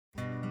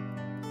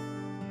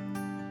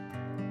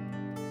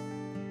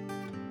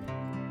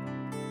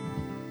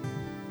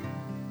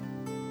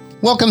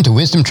Welcome to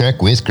Wisdom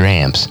Trek with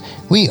Gramps.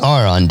 We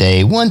are on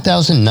day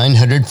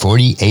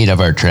 1948 of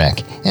our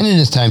trek, and it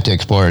is time to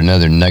explore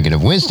another nugget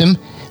of wisdom,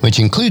 which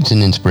includes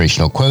an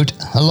inspirational quote,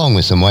 along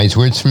with some wise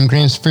words from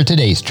Gramps for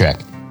today's trek.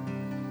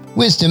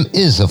 Wisdom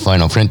is the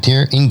final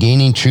frontier in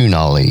gaining true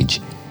knowledge.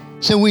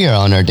 So we are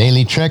on our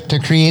daily trek to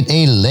create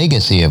a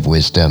legacy of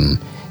wisdom,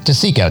 to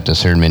seek out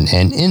discernment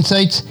and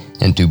insights,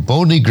 and to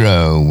boldly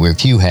grow where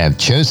few have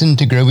chosen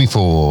to grow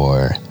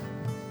before.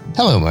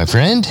 Hello, my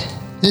friend.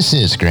 This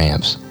is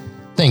Gramps.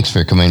 Thanks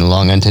for coming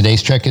along on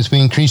today's trek as we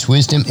increase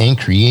wisdom and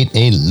create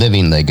a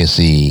living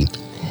legacy.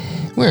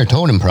 We are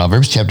told in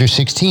Proverbs chapter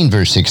 16,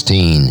 verse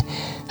 16,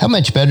 how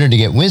much better to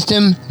get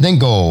wisdom than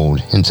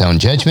gold, and sound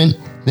judgment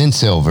than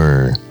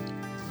silver.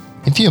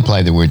 If you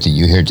apply the words that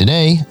you hear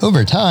today,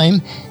 over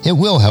time, it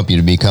will help you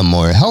to become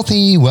more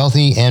healthy,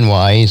 wealthy, and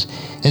wise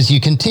as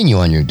you continue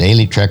on your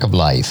daily trek of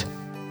life.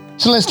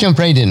 So let's jump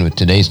right in with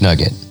today's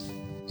nugget.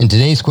 And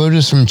today's quote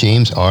is from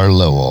James R.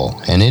 Lowell,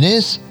 and it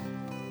is,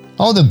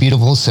 "All the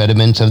beautiful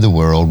sediments of the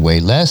world weigh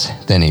less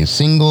than a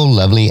single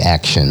lovely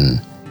action."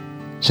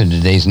 So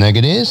today's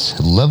nugget is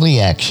lovely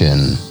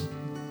action.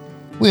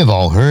 We have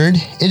all heard,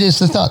 it is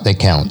the thought that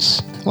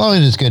counts. While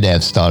it is good to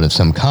have thought of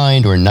some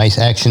kind or nice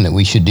action that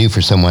we should do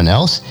for someone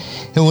else,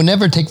 it will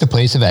never take the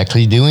place of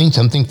actually doing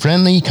something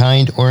friendly,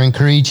 kind, or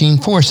encouraging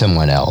for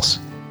someone else.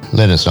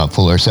 Let us not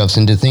fool ourselves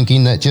into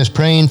thinking that just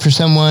praying for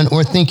someone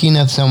or thinking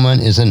of someone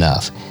is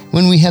enough,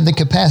 when we have the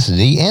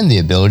capacity and the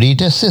ability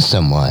to assist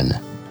someone.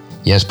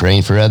 Yes,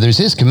 praying for others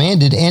is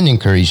commanded and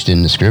encouraged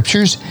in the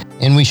scriptures,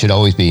 and we should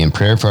always be in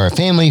prayer for our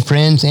family,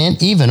 friends,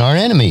 and even our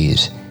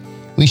enemies.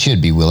 We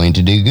should be willing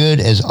to do good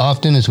as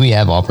often as we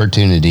have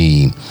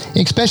opportunity,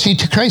 especially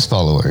to Christ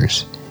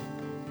followers.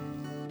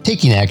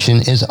 Taking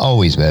action is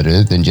always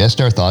better than just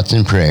our thoughts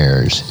and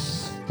prayers.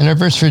 And our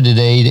verse for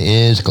today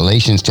is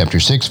Galatians chapter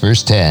 6,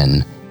 verse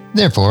 10.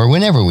 Therefore,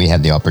 whenever we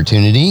have the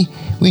opportunity,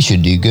 we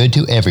should do good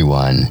to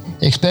everyone,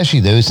 especially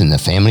those in the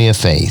family of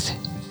faith.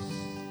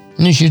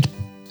 And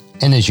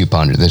as you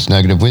ponder this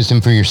nugget of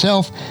wisdom for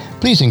yourself,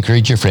 please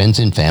encourage your friends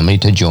and family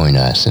to join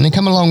us and to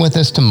come along with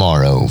us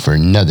tomorrow for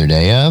another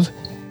day of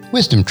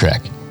Wisdom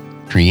Trek,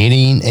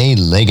 creating a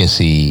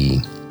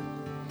legacy.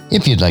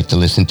 If you'd like to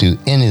listen to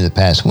any of the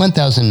past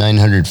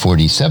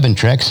 1947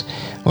 treks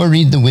or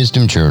read the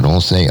Wisdom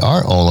Journals, they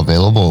are all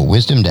available at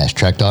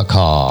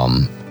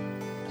wisdom-trek.com.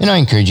 And I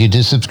encourage you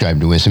to subscribe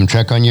to Wisdom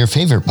Trek on your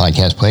favorite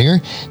podcast player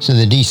so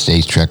that each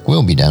day's trek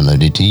will be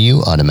downloaded to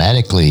you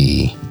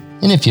automatically.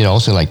 And if you'd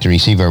also like to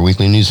receive our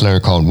weekly newsletter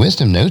called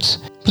Wisdom Notes,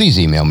 please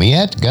email me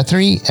at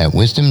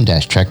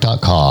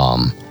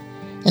guthrie@wisdom-trek.com.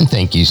 And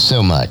thank you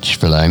so much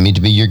for allowing me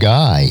to be your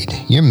guide,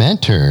 your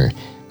mentor,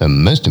 but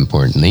most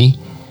importantly,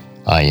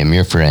 I am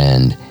your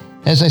friend,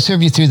 as I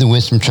serve you through the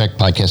Wisdom Trek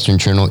podcast and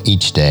journal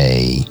each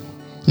day.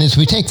 And as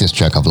we take this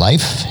trek of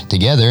life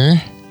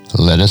together,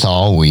 let us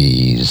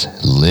always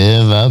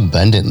live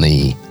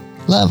abundantly,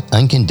 love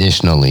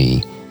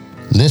unconditionally,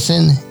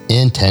 listen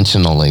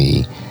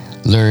intentionally,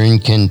 learn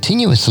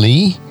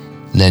continuously,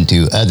 lend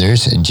to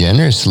others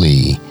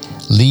generously,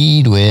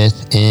 lead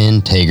with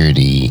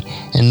integrity,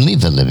 and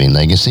leave a living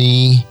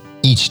legacy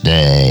each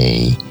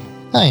day.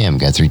 I am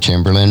Guthrie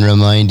Chamberlain,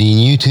 reminding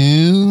you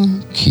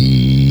to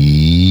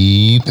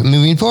keep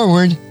moving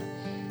forward,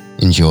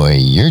 enjoy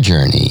your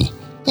journey,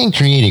 and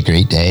create a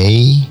great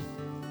day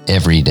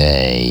every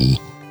day.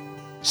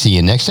 See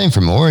you next time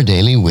for more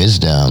daily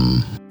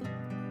wisdom.